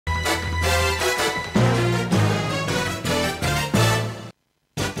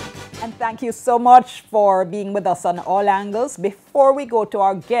Thank you so much for being with us on All Angles. Before we go to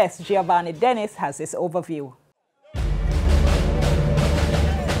our guest, Giovanni Dennis has this overview.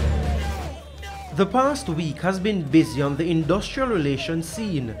 The past week has been busy on the industrial relations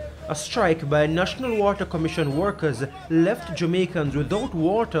scene. A strike by National Water Commission workers left Jamaicans without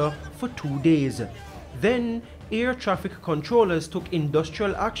water for 2 days. Then, air traffic controllers took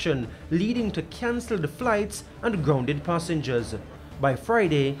industrial action, leading to cancelled flights and grounded passengers. By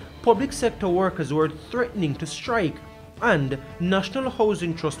Friday, public sector workers were threatening to strike, and National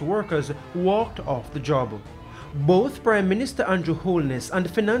Housing Trust workers walked off the job. Both Prime Minister Andrew Holness and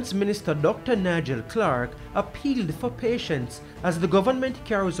Finance Minister Dr. Nigel Clark appealed for patience as the government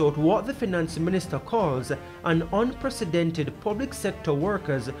carries out what the Finance Minister calls an unprecedented public sector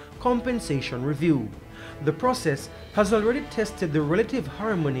workers' compensation review. The process has already tested the relative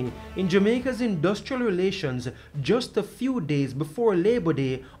harmony in Jamaica's industrial relations just a few days before Labor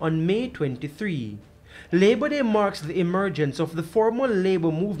Day on May 23. Labor Day marks the emergence of the formal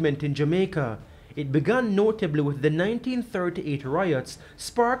labor movement in Jamaica. It began notably with the 1938 riots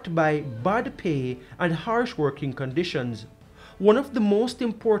sparked by bad pay and harsh working conditions. One of the most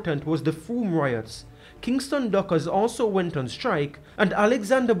important was the Froome riots. Kingston dockers also went on strike, and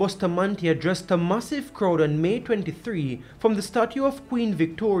Alexander Bustamante addressed a massive crowd on May 23 from the statue of Queen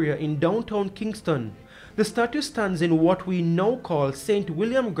Victoria in downtown Kingston. The statue stands in what we now call St.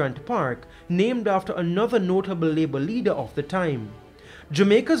 William Grant Park, named after another notable labor leader of the time.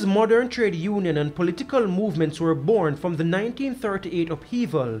 Jamaica's modern trade union and political movements were born from the 1938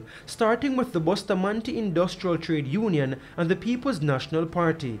 upheaval, starting with the Bustamante Industrial Trade Union and the People's National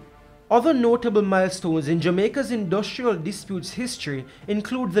Party. Other notable milestones in Jamaica's industrial disputes history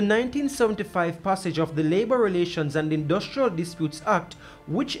include the 1975 passage of the Labor Relations and Industrial Disputes Act,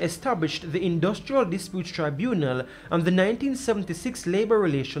 which established the Industrial Disputes Tribunal, and the 1976 Labor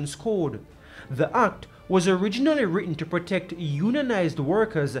Relations Code. The act was originally written to protect unionized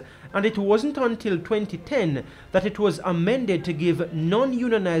workers, and it wasn't until 2010 that it was amended to give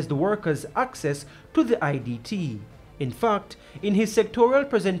non-unionized workers access to the IDT. In fact, in his sectorial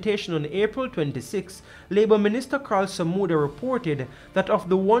presentation on April 26, Labour Minister Carl Samuda reported that of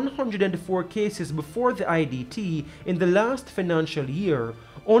the 104 cases before the IDT in the last financial year,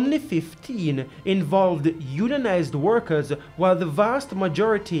 only 15 involved unionized workers, while the vast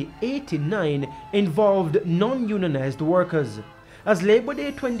majority, 89, involved non-unionized workers. As Labor Day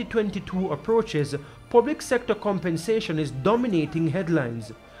 2022 approaches, public sector compensation is dominating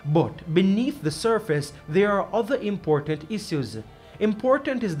headlines. But beneath the surface, there are other important issues.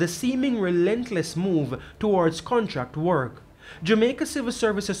 Important is the seeming relentless move towards contract work. Jamaica Civil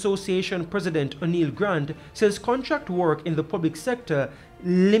Service Association President O'Neill Grant says contract work in the public sector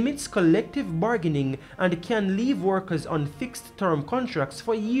limits collective bargaining and can leave workers on fixed-term contracts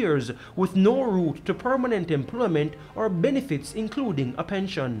for years with no route to permanent employment or benefits, including a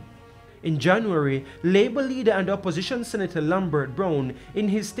pension. In January, Labour leader and opposition Senator Lambert Brown, in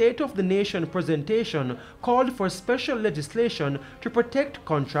his State of the Nation presentation, called for special legislation to protect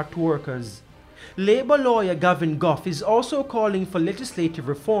contract workers. Labour lawyer Gavin Goff is also calling for legislative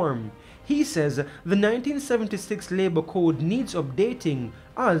reform. He says the 1976 Labour Code needs updating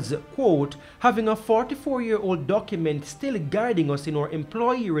as, quote, having a 44-year-old document still guiding us in our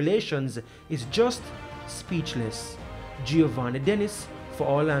employee relations is just speechless. Giovanni Dennis for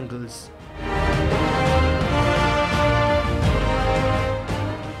All Angles.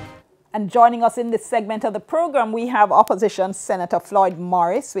 And joining us in this segment of the program, we have Opposition Senator Floyd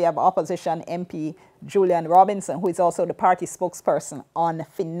Morris. We have Opposition MP Julian Robinson, who is also the party spokesperson on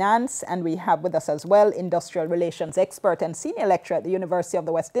finance. And we have with us as well industrial relations expert and senior lecturer at the University of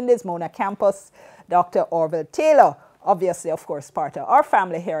the West Indies, Mona Campus, Dr. Orville Taylor. Obviously, of course, part of our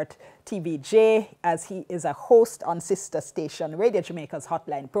family here at TVJ, as he is a host on sister station Radio Jamaica's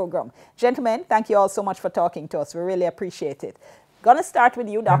Hotline program. Gentlemen, thank you all so much for talking to us. We really appreciate it. Gonna start with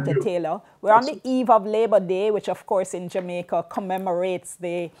you, Dr. Taylor. We're on the eve of Labor Day, which of course in Jamaica commemorates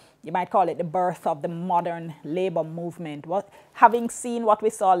the, you might call it the birth of the modern labor movement. Having seen what we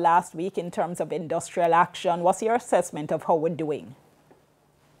saw last week in terms of industrial action, what's your assessment of how we're doing?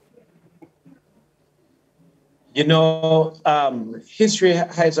 You know, history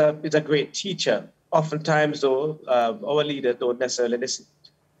is a great teacher. Oftentimes, though, our leaders don't necessarily listen.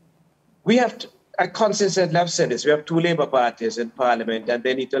 We have to, I constantly have said this, we have two Labour parties in Parliament, and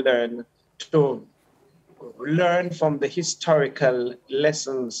they need to learn from the historical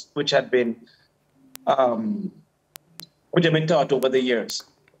lessons which have been taught over the years.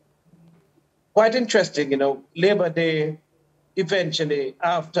 Quite interesting, you know, Labor Day eventually,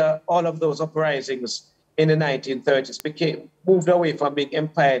 after all of those uprisings in the 1930s, moved away from being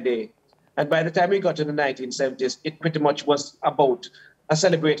Empire Day And by the time we got to the 1970s, it pretty much was about a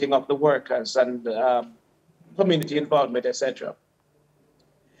celebrating of the workers and community involvement, etc.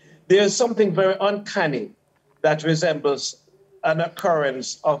 There's something very uncanny that resembles an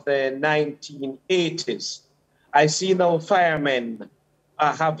occurrence of the 1980s. I see now firemen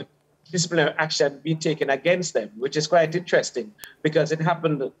have disciplinary action being taken against them, which is quite interesting because it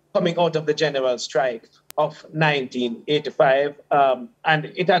happened coming out of the general strike of 1985, and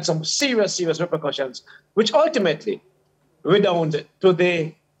it had some serious repercussions, which ultimately redound to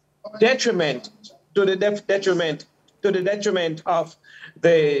the detriment of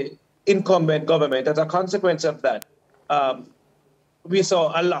the incumbent government. As a consequence of that, we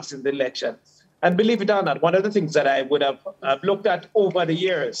saw a loss in the election. And believe it or not, one of the things that I would have looked at over the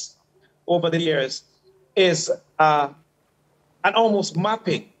years is an almost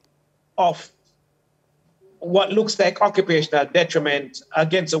mapping of what looks like occupational detriment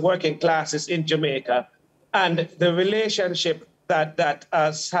against the working classes in Jamaica and the relationship that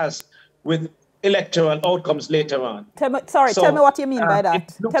has with electoral outcomes later on. Tell me what you mean by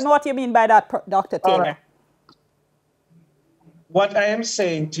that. Tell me what you mean by that, Dr. Taylor. Right. What I am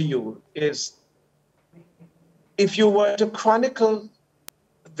saying to you is, if you were to chronicle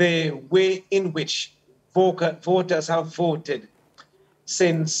the way in which voters have voted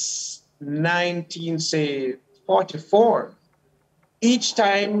since 1944, each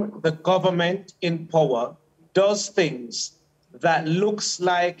time the government in power does things that looks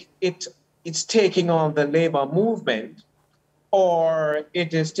like it's taking on the labor movement or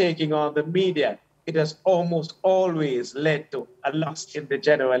it is taking on the media, it has almost always led to a loss in the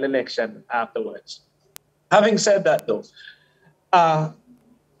general election afterwards. Having said that, though,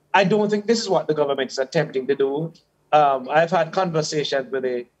 I don't think this is what the government is attempting to do. I've had conversations with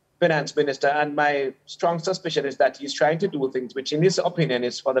the finance minister, and my strong suspicion is that he's trying to do things which, in his opinion,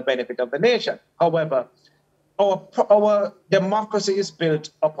 is for the benefit of the nation. However, our democracy is built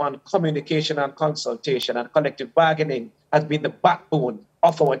upon communication and consultation, and collective bargaining has been the backbone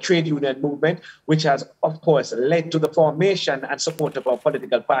of our trade union movement, which has, of course, led to the formation and support of our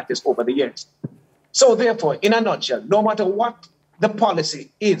political parties over the years. So therefore, in a nutshell, no matter what the policy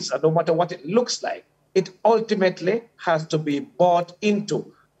is, and no matter what it looks like, it ultimately has to be bought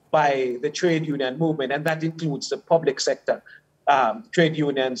into by the trade union movement, and that includes the public sector trade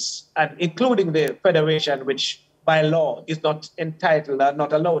unions, and including the federation, which by law is not entitled or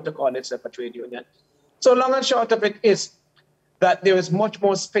not allowed to call itself a trade union. So long and short of it is that there is much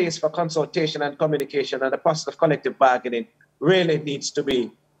more space for consultation and communication, and the process of collective bargaining really needs to be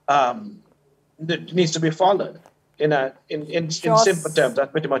followed. In simple terms,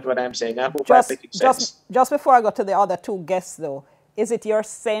 that's pretty much what I'm saying. I hope I'm making sense. Just before I go to the other two guests, though, is it your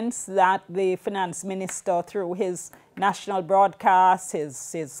sense that the finance minister, through his national broadcast,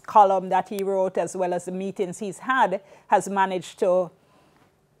 his column that he wrote, as well as the meetings he's had, has managed to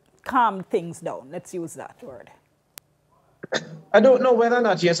calm things down? Let's use that word. I don't know whether or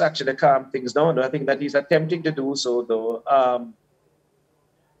not he has actually calmed things down. I think that he's attempting to do so, though.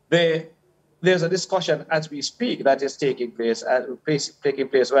 There's a discussion as we speak that is taking place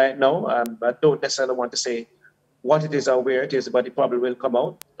right now. I don't necessarily want to say what it is or where it is, but it probably will come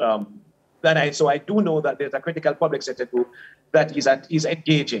out. So I do know that there's a critical public sector group that is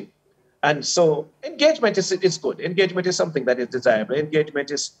engaging. And so engagement is good. Engagement is something that is desirable.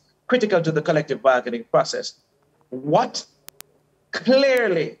 Engagement is critical to the collective bargaining process. What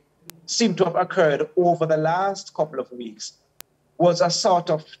clearly seemed to have occurred over the last couple of weeks was a sort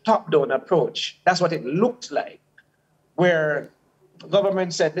of top-down approach. That's what it looked like, where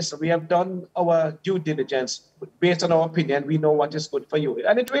government said, listen, we have done our due diligence. Based on our opinion, we know what is good for you.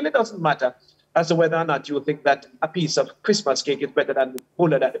 And it really doesn't matter as to whether or not you think that a piece of Christmas cake is better than the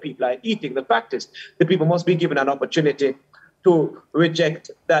bulla that the people are eating. The fact is, the people must be given an opportunity to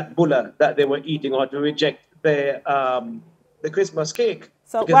reject that bulla that they were eating, or to reject the Christmas cake.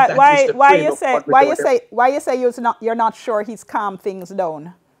 So why you say you're not sure he's calmed things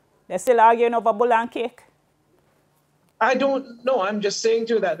down? They're still arguing over bulla and cake? I don't know. I'm just saying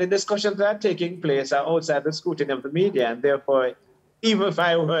to you that the discussions that are taking place are outside the scrutiny of the media, and therefore, even if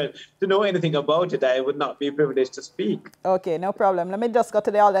I were to know anything about it, I would not be privileged to speak. Okay, no problem. Let me just go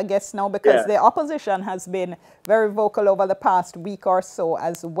to the other guests now, because the opposition has been very vocal over the past week or so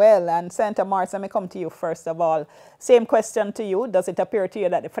as well. And Senator Morris, let me come to you first of all. Same question to you. Does it appear to you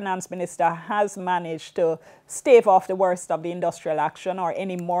that the finance minister has managed to stave off the worst of the industrial action, or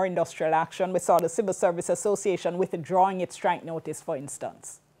any more industrial action? We saw the Civil Service Association withdrawing its strike notice, for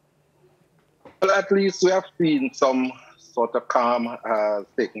instance. Well, at least we have seen some sort of calm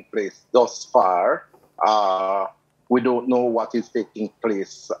taking place thus far. We don't know what is taking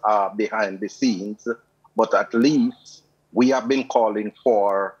place behind the scenes, but at least we have been calling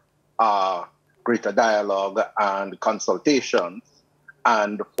for greater dialogue and consultations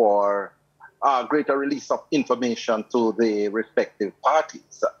and for greater release of information to the respective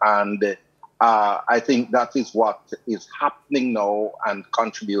parties. And I think that is what is happening now and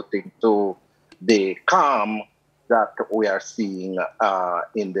contributing to the calm that we are seeing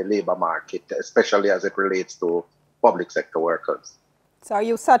in the labor market, especially as it relates to public sector workers. So are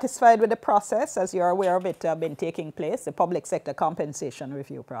you satisfied with the process, as you're aware of it been taking place, the public sector compensation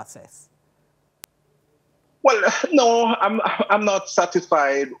review process? Well, no, I'm not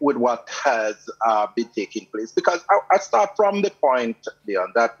satisfied with what has been taking place, because I start from the point,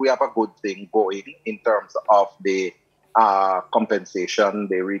 Leon, that we have a good thing going in terms of the compensation,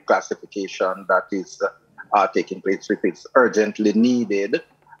 the reclassification that is taking place, which is urgently needed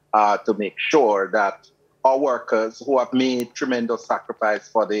to make sure that our workers who have made tremendous sacrifice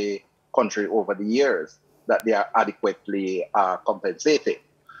for the country over the years, that they are adequately compensated.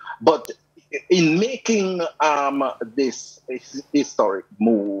 But in making this historic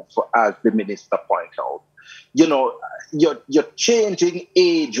move, as the minister pointed out, you know, you're changing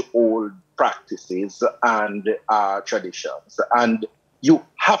age-old practices and traditions, and you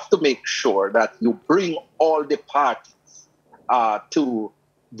have to make sure that you bring all the parties to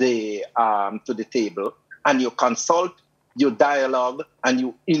the table, and you consult, you dialogue, and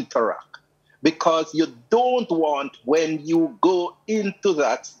you interact, because you don't want, when you go into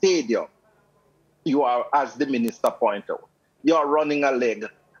that stadium, you are, as the minister pointed out, you are running a leg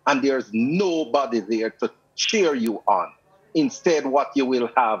and there's nobody there to cheer you on. Instead, what you will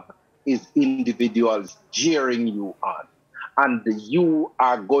have is individuals jeering you on, and you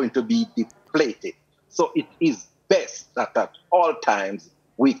are going to be deflated. So it is best that at all times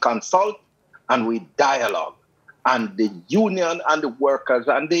we consult and we dialogue, and the union and the workers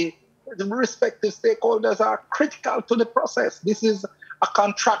and the respective stakeholders are critical to the process. This is a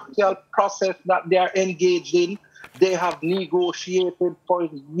contractual process that they are engaged in. They have negotiated for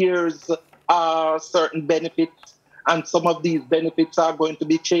years certain benefits, and some of these benefits are going to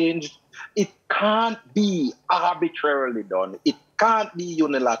be changed. It can't be arbitrarily done. It can't be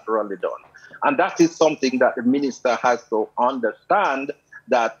unilaterally done. And that is something that the minister has to understand,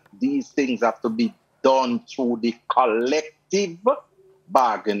 that these things have to be done through the collective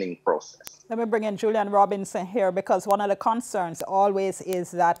bargaining process. Let me bring in Julian Robinson here, because one of the concerns always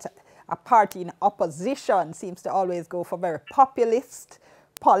is that a party in opposition seems to always go for very populist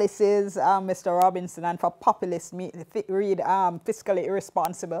policies, Mr. Robinson, and for populist read fiscally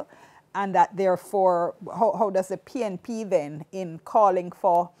irresponsible, and that therefore, how does the PNP then, in calling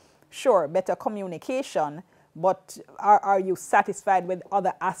for, sure, better communication, but are you satisfied with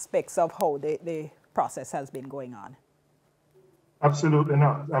other aspects of how the process has been going on? Absolutely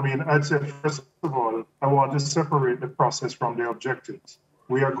not. I mean, I'd say, first of all, I want to separate the process from the objectives.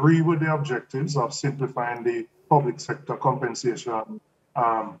 We agree with the objectives of simplifying the public sector compensation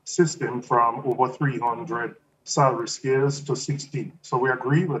system from over 300 salary scales to 16. So we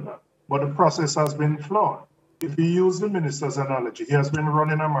agree with that. But the process has been flawed. If you use the minister's analogy, he has been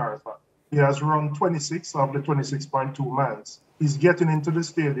running a marathon. He has run 26 of the 26.2 miles. He's getting into the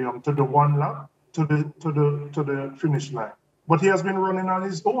stadium to the one lap to the finish line. But he has been running on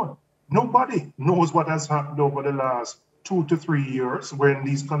his own. Nobody knows what has happened over the last 2 to 3 years when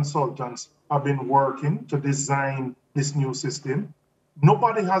these consultants have been working to design this new system.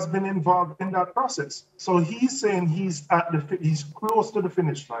 Nobody has been involved in that process. So he's saying he's close to the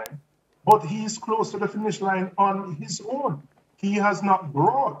finish line, but he's close to the finish line on his own. He has not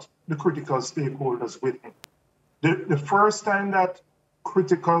brought the critical stakeholders with him. The first time that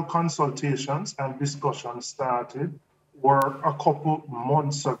critical consultations and discussions started were a couple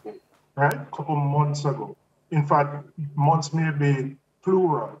months ago, right? A couple months ago. In fact, months may be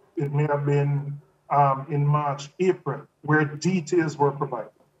plural. It may have been in March, April, where details were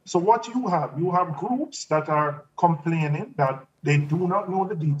provided. So what you have groups that are complaining that they do not know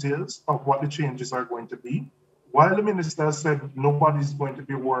the details of what the changes are going to be. While the minister said nobody's going to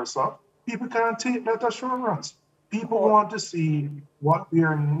be worse off, people can't take that assurance. People want to see what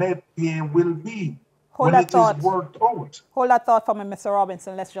their net pay will be. Hold that thought. Worked out. Hold that thought for me, Mr.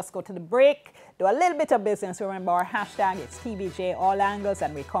 Robinson. Let's just go to the break, do a little bit of business. Remember, our hashtag is TVJ All Angles,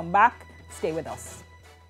 and we come back. Stay with us.